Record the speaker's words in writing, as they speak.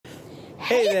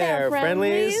Hey there,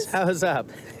 friendlies. How's up?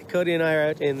 Cody and I are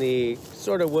out in the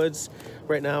sort of woods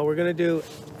right now. We're gonna do,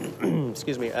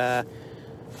 excuse me,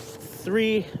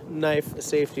 3 knife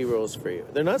safety rules for you.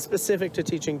 They're not specific to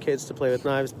teaching kids to play with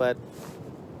knives, but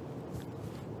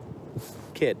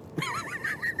kid.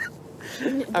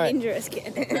 Dangerous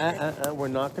kid. We're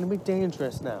not gonna be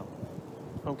dangerous now.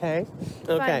 Okay?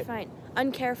 Okay. Fine.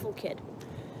 Uncareful kid.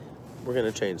 We're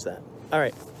gonna change that. All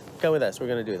right, come with us. We're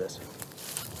gonna do this.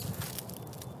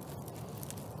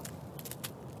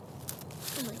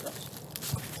 Oh my gosh.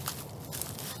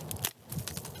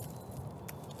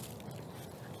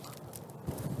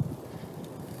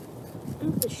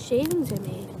 Ooh, the shavings are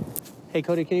made. Hey,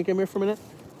 Cody, can you come here for a minute?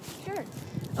 Sure.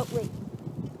 Oh, wait.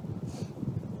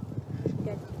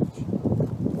 Good.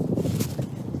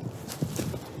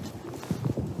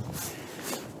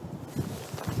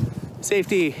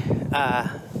 Safety.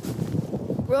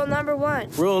 Rule number 1.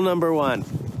 Rule number 1.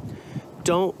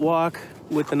 Don't walk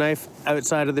with the knife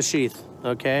outside of the sheath,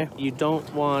 okay? You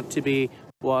don't want to be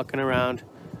walking around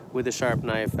with a sharp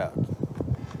knife out.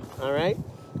 All right?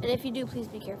 And if you do, please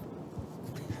be careful.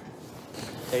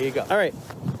 There you go. All right.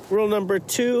 Rule number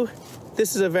 2.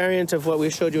 This is a variant of what we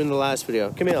showed you in the last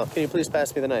video. Camille, can you please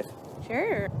pass me the knife?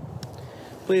 Sure.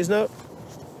 Please note,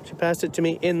 she passed it to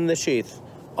me in the sheath.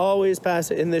 Always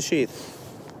pass it in the sheath.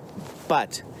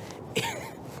 But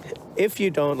if you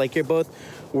don't, like you're both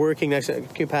working next to,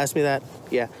 can you pass me that?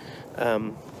 Yeah.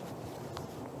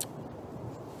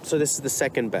 So this is the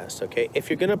second best, okay? If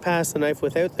you're gonna pass the knife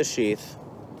without the sheath,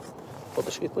 hold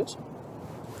the sheath, please.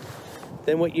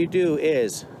 Then what you do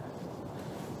is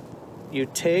you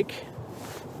take,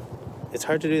 it's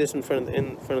hard to do this in front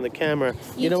of the camera.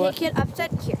 You know what? You take it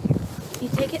upside, here. You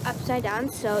take it upside down,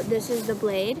 so this is the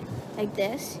blade, like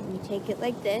this. You take it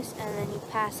like this, and then you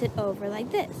pass it over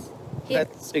like this. Here.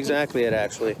 That's exactly it,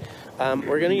 actually.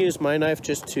 We're gonna use my knife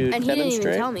just to demonstrate. And he didn't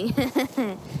even tell me.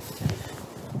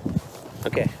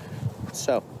 Okay,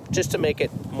 so just to make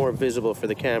it more visible for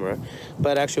the camera,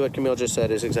 but actually what Camille just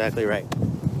said is exactly right.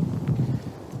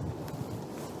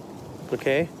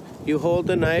 Okay, you hold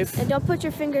the knife. And don't put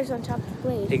your fingers on top of the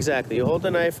blade. Exactly, you hold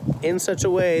the knife in such a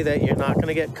way that you're not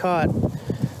gonna get caught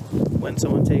when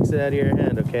someone takes it out of your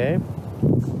hand, okay?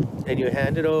 And you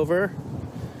hand it over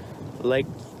like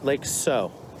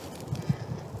so.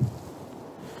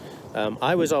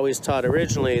 I was always taught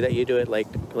originally that you do it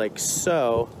like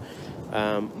so,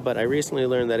 but I recently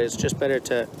learned that it's just better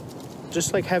to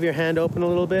just like have your hand open a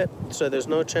little bit so there's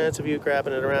no chance of you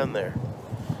grabbing it around there.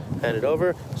 Hand it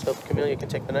over. So Camille, you can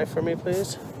take the knife from me,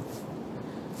 please.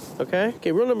 Okay.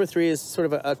 Okay, rule number 3 is sort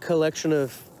of a collection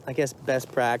of, I guess,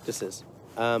 best practices.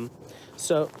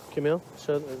 So Camille,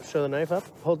 show the knife up.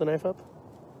 Hold the knife up.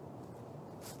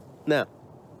 Now,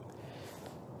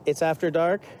 it's after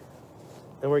dark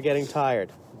and we're getting tired.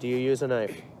 Do you use a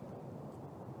knife?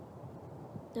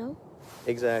 No.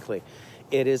 Exactly.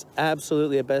 It is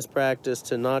absolutely a best practice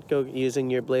to not go using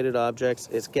your bladed objects.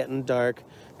 It's getting dark.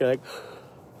 You're like,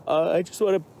 I just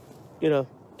want to,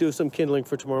 do some kindling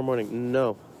for tomorrow morning.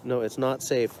 No, it's not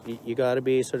safe. You got to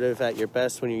be sort of at your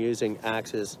best when you're using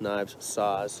axes, knives,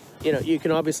 saws. You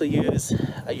can obviously use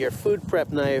your food prep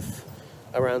knife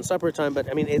around supper time, but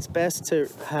I mean, it's best to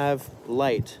have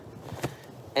light.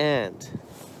 And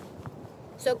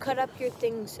so cut up your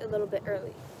things a little bit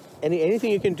early.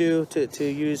 Anything you can do to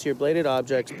use your bladed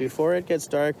objects before it gets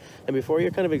dark and before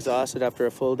you're kind of exhausted after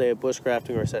a full day of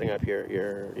bushcrafting or setting up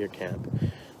your camp.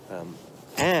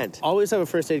 And always have a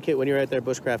first aid kit when you're out there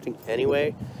bushcrafting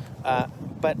anyway.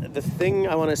 But the thing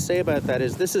I want to say about that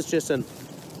is this is just an...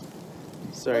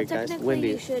 Sorry, guys, windy.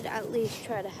 You should at least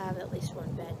try to have at least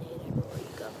one Band-Aid everywhere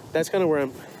you go. That's kind of where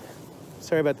I'm...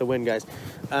 Sorry about the wind, guys.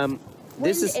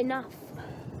 Enough.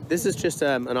 This is just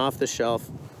an off-the-shelf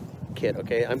kit,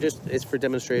 okay? It's for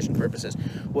demonstration purposes.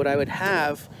 What I would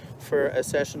have for a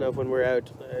session of when we're out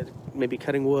maybe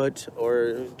cutting wood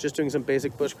or just doing some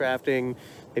basic bushcrafting,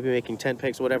 maybe making tent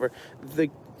pegs, whatever, the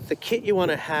kit you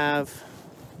want to have,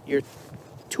 your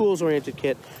tools-oriented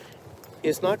kit,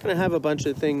 is not going to have a bunch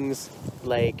of things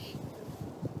like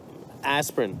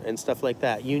aspirin and stuff like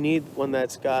that. You need one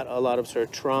that's got a lot of sort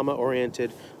of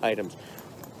trauma-oriented items,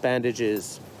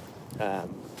 bandages,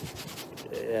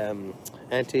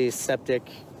 antiseptic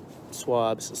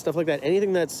swabs, stuff like that.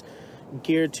 Anything that's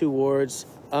geared towards,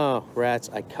 oh, rats,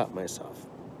 I cut myself.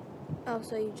 Oh,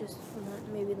 so you just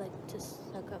want maybe like to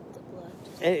suck up the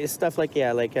blood? Stuff like,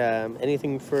 yeah, like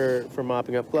anything for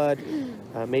mopping up blood,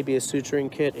 maybe a suturing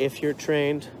kit if you're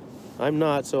trained. I'm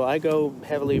not, so I go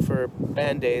heavily for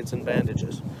Band-Aids and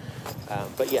bandages.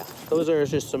 But yeah, those are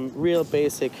just some real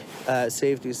basic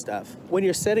safety stuff. When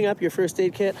you're setting up your first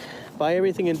aid kit, buy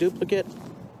everything in duplicate.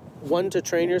 One to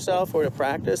train yourself or to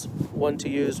practice, one to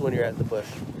use when you're out in the bush.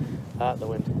 The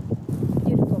wind.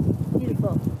 Beautiful,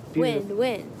 beautiful. Beautiful.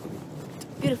 Wind.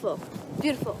 Beautiful,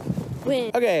 beautiful.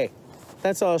 Wind. Okay,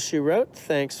 that's all she wrote.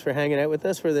 Thanks for hanging out with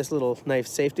us for this little knife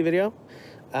safety video.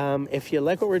 If you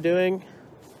like what we're doing,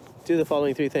 do the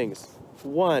following 3 things.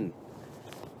 1,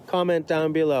 comment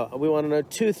down below. We want to know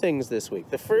 2 things this week.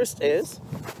 The first is,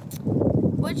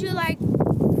 would you like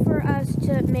for us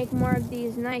to make more of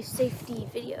these knife safety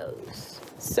videos?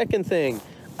 second thing,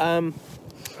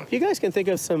 you guys can think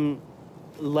of some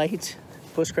light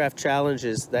bushcraft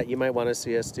challenges that you might want to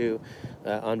see us do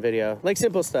on video, like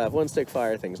simple stuff, 1-stick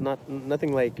fire things,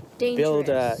 nothing like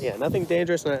Dangerous. nothing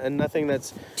dangerous and nothing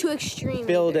that's Too extreme.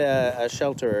 build a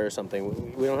shelter or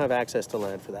something. We don't have access to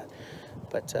land for that.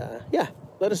 But yeah,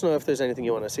 let us know if there's anything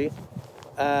you want to see.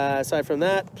 Aside from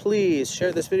that, please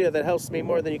share this video. That helps me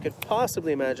more than you could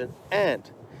possibly imagine. And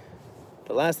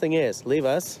the last thing is, leave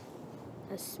us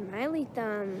a smiley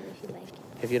thumb if you like it.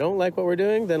 if you don't like what we're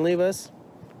doing, then leave us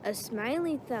A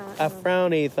smiley thumb. a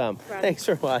frowny thumb. Frowny. Thanks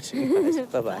for watching, guys.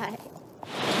 Bye-bye. Bye.